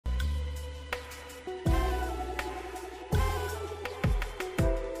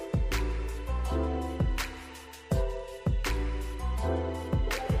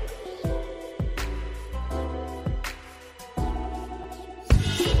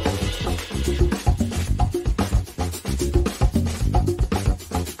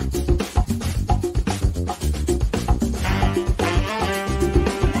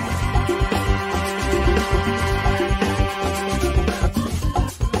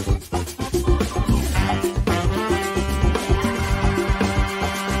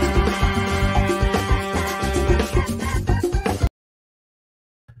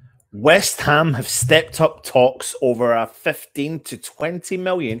West Ham have stepped up talks over a 15 to 20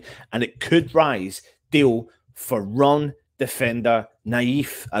 million, and it could rise deal for run defender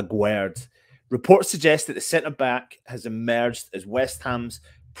Nayef Aguerd. Reports suggest that the centre-back has emerged as West Ham's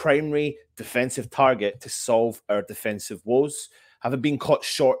primary defensive target to solve our defensive woes, having been caught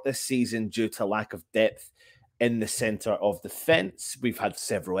short this season due to lack of depth in the centre of defence. We've had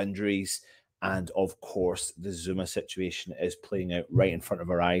several injuries, and of course, the Zuma situation is playing out right in front of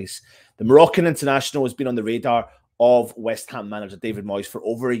our eyes. The Moroccan international has been on the radar of West Ham manager David Moyes for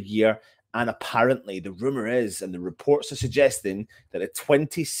over a year, and apparently the rumour is, and the reports are suggesting, that a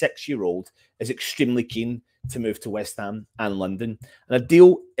 26-year-old is extremely keen to move to West Ham and London, and a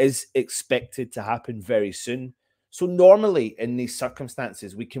deal is expected to happen very soon. So normally in these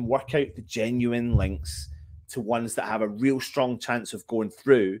circumstances, we can work out the genuine links to ones that have a real strong chance of going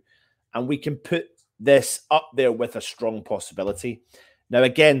through, and we can put this up there with a strong possibility. Now,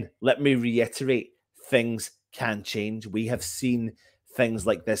 again, let me reiterate, things can change. We have seen things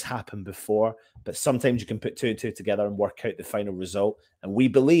like this happen before, but sometimes you can put two and two together and work out the final result. And we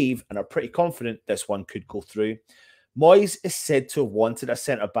believe and are pretty confident this one could go through. Moyes is said to have wanted a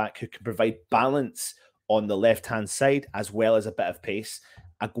centre-back who can provide balance on the left-hand side as well as a bit of pace.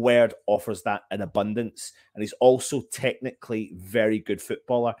 Aguerd offers that in abundance, and he's also technically very good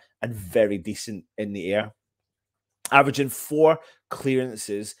footballer and very decent in the air. Averaging 4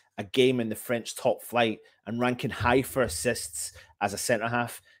 clearances a game in the French top flight and ranking high for assists as a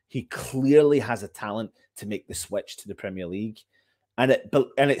centre-half, he clearly has a talent to make the switch to the Premier League. And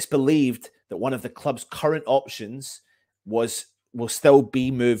it's believed that one of the club's current options will still be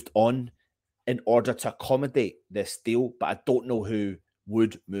moved on in order to accommodate this deal, but I don't know who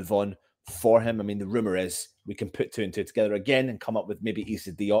would move on for him. I mean, the rumour is we can put two and two together again and come up with maybe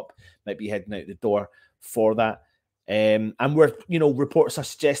Issa Diop might be heading out the door for that. And we're, reports are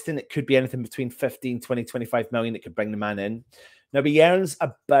suggesting it could be anything between 15, 20, 25 million that could bring the man in. Now, he earns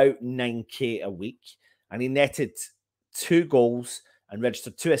about 9k a week, and he netted 2 goals and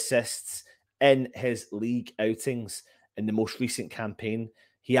registered 2 assists in his league outings in the most recent campaign.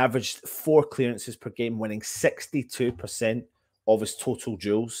 He averaged 4 clearances per game, winning 62% of his total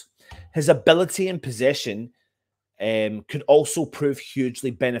duels. His ability in possession could also prove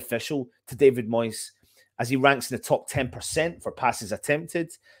hugely beneficial to David Moyes, as he ranks in the top 10% for passes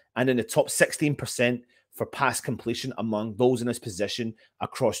attempted and in the top 16% for pass completion among those in his position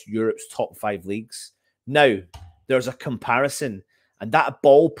across Europe's top 5 leagues. Now, there's a comparison, and that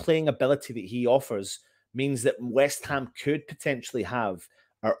ball-playing ability that he offers means that West Ham could potentially have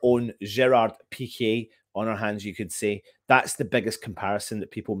our own Gerard Piqué on our hands, you could say. That's the biggest comparison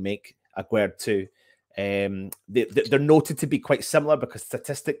that people make Aguerd to. They're noted to be quite similar because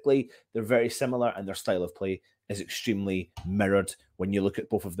statistically they're very similar, and their style of play is extremely mirrored when you look at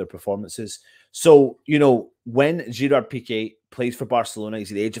both of their performances. So, when Gerard Piqué plays for Barcelona,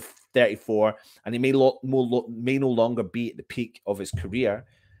 he's at the age of 34, and he may no longer be at the peak of his career.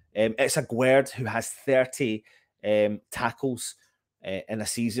 It's Aguerd who has 30 tackles in a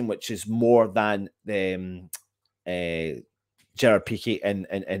season, which is more than Gerard Piqué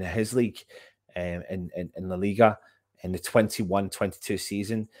in his league, in La Liga, in the 21-22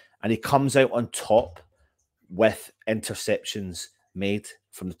 season. And he comes out on top with interceptions made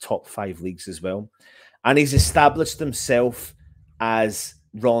from the top 5 leagues as well. And he's established himself as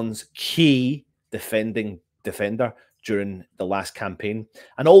Ron's key defender during the last campaign.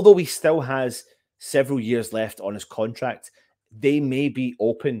 And although he still has several years left on his contract, they may be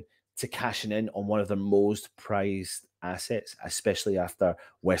open to cashing in on one of their most prized assets, especially after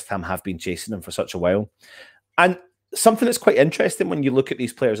West Ham have been chasing him for such a while. And something that's quite interesting when you look at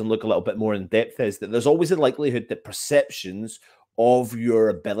these players and look a little bit more in depth is that there's always a likelihood that perceptions of your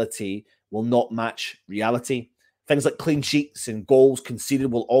ability will not match reality. Things like clean sheets and goals conceded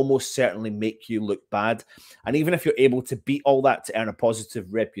will almost certainly make you look bad. And even if you're able to beat all that to earn a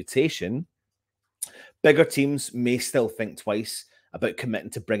positive reputation, bigger teams may still think twice about committing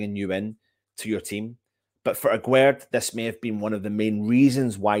to bringing you in to your team. But for Aguerd, this may have been one of the main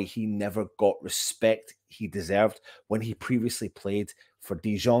reasons why he never got respect he deserved when he previously played for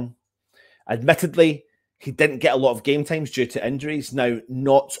Dijon. Admittedly, he didn't get a lot of game times due to injuries. Now,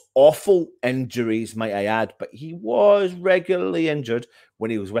 not awful injuries, might I add, but he was regularly injured when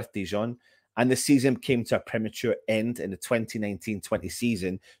he was with Dijon. And the season came to a premature end in the 2019-20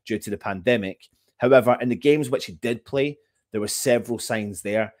 season due to the pandemic. However, in the games which he did play, there were several signs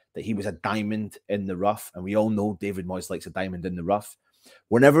there that he was a diamond in the rough. And we all know David Moyes likes a diamond in the rough.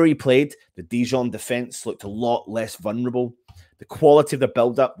 Whenever he played, the Dijon defence looked a lot less vulnerable. The quality of the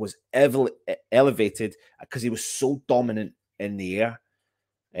build-up was elevated because he was so dominant in the air.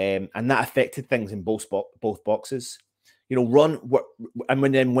 and that affected things in both boxes. You know,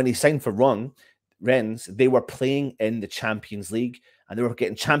 and when he signed for Rennes, they were playing in the Champions League, and they were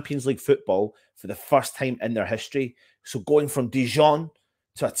getting Champions League football for the first time in their history. So going from Dijon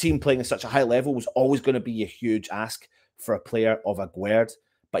to a team playing at such a high level was always going to be a huge ask for a player of Aguerd,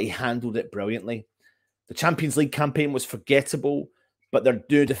 but he handled it brilliantly. The Champions League campaign was forgettable, but their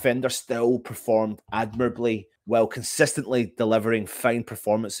new defender still performed admirably, while consistently delivering fine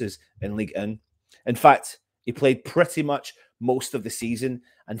performances in Ligue 1. In fact, he played pretty much most of the season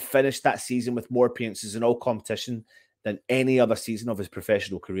and finished that season with more appearances in all competition than any other season of his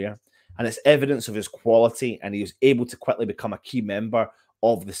professional career. And it's evidence of his quality, and he was able to quickly become a key member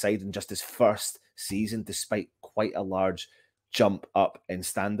of the side in just his first season, despite quite a large jump up in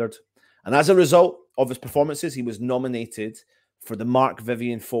standard. And as a result of his performances, he was nominated for the Marc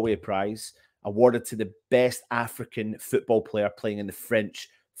Vivian Foé Prize, awarded to the best African football player playing in the French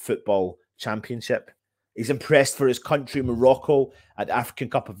Football Championship. He's impressed for his country, Morocco, at the African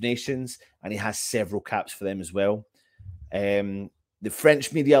Cup of Nations, and he has several caps for them as well. The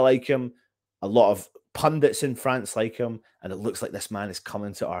French media like him. A lot of pundits in France like him, and it looks like this man is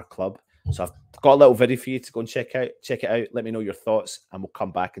coming to our club. So I've got a little video for you to go and check it out. Let me know your thoughts, and we'll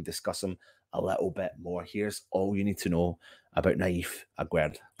come back and discuss him a little bit more. Here's all you need to know about Nayef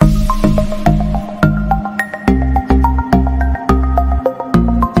Aguerd.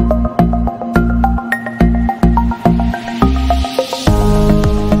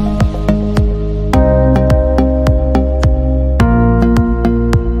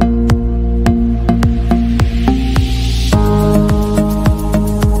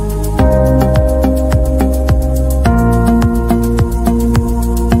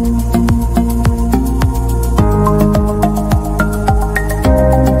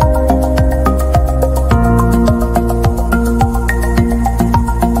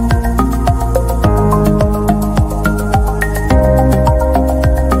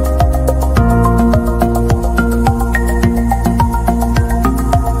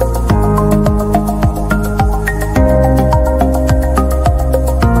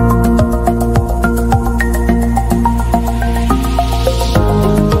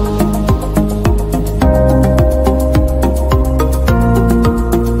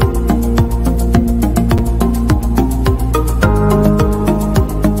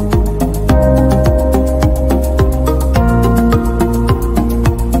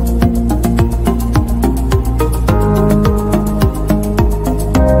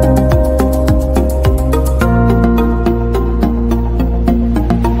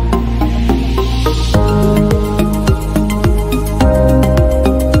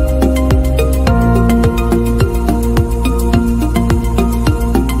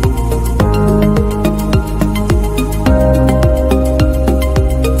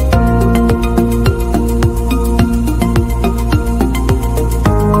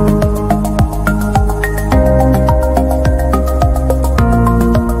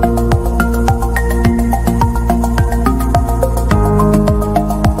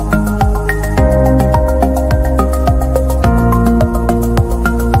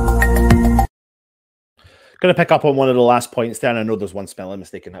 Going to pick up on one of the last points there, and I know there's one spelling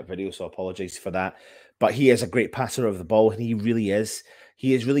mistake in that video, so I apologize for that. But he is a great passer of the ball, and he really is.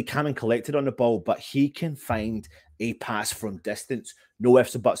 He is really calm and collected on the ball, but he can find a pass from distance. No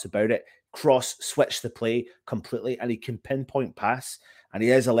ifs or buts about it. Cross, switch the play completely, and he can pinpoint pass. And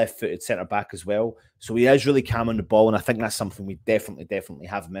he is a left-footed centre-back as well. So he is really calm on the ball, and I think that's something we definitely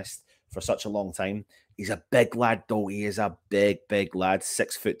have missed for such a long time. He's a big lad, though. He is a big lad,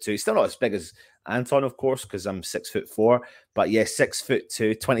 6'2". He's still not as big as Anton, of course, because I'm 6'4". But yeah,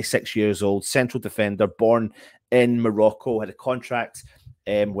 6'2", 26 years old, central defender, born in Morocco, had a contract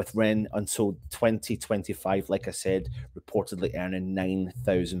with Rennes until 2025. Like I said, reportedly earning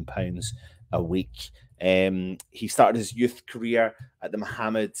 £9,000 a week. He started his youth career at the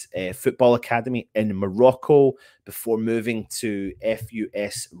Mohammed Football Academy in Morocco before moving to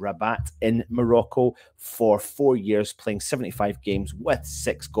FUS Rabat in Morocco for 4 years, playing 75 games with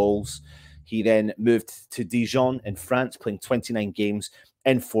 6 goals. He then moved to Dijon in France, playing 29 games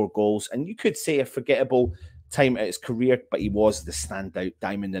and 4 goals. And you could say a forgettable time at his career, but he was the standout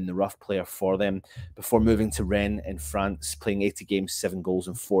diamond in the rough player for them before moving to Rennes in France, playing 80 games, 7 goals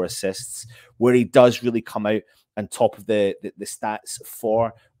and 4 assists, where he does really come out on top of the stats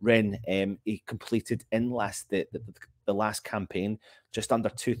for Rennes. He completed in the last campaign just under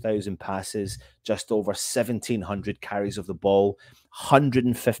 2,000 passes, just over 1,700 carries of the ball,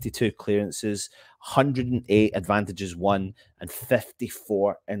 152 clearances, 108 advantages won, and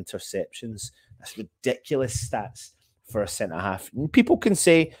 54 interceptions. That's ridiculous stats for a centre-half. People can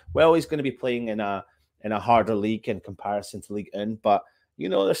say, well, he's going to be playing in a harder league in comparison to League One, but you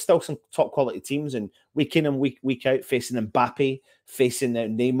know, there's still some top quality teams, and week in and week out, facing Mbappe, facing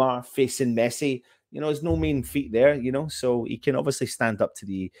Neymar, facing Messi, you know, there's no mean feat there, you know, so he can obviously stand up to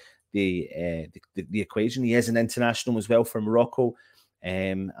the equation. He is an international as well for Morocco,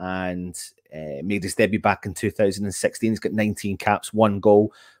 and made his debut back in 2016. He's got 19 caps, 1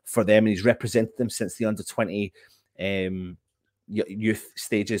 goal for them, and he's represented them since the under-20 youth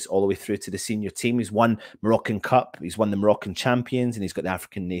stages all the way through to the senior team. He's won Moroccan Cup, he's won the Moroccan Champions, and he's got the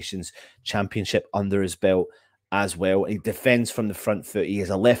African Nations Championship under his belt as well. He defends from the front foot. He is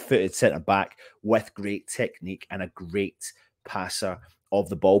a left-footed centre-back with great technique and a great passer of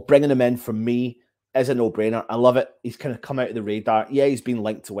the ball. Bringing him in, for me, is a no-brainer. I love it. He's kind of come out of the radar. Yeah, he's been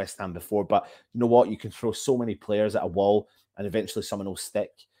linked to West Ham before, but you know what? You can throw so many players at a wall and eventually someone will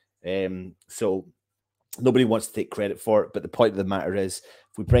stick. So nobody wants to take credit for it, but the point of the matter is,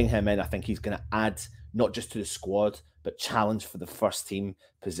 if we bring him in, I think he's going to add not just to the squad, but challenge for the first team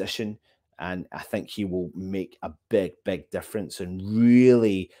position. And I think he will make a big, big difference and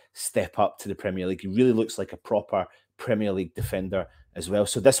really step up to the Premier League. He really looks like a proper Premier League defender as well.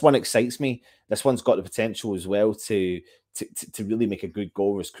 So this one excites me. This one's got the potential as well to really make a good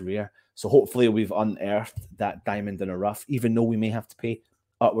go of his career. So hopefully we've unearthed that diamond in a rough, even though we may have to pay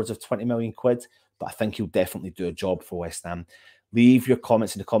upwards of 20 million quid. But I think he'll definitely do a job for West Ham. Leave your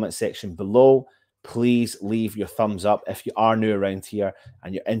comments in the comment section below. Please leave your thumbs up. If you are new around here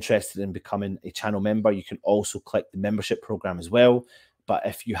and you're interested in becoming a channel member, you can also click the membership program as well. But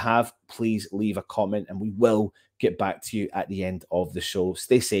if you have, please leave a comment and we will get back to you at the end of the show.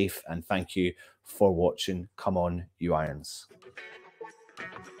 Stay safe and thank you for watching. Come on, you Irons.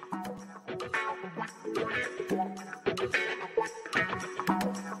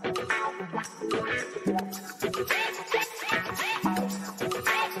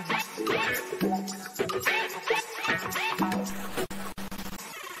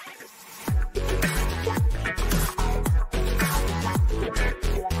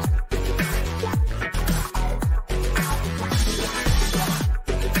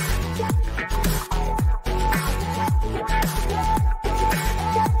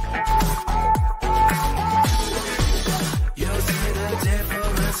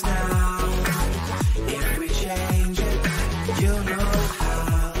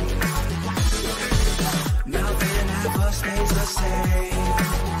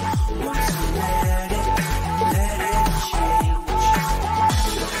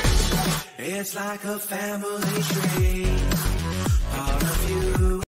 It's like a family tree, part of you.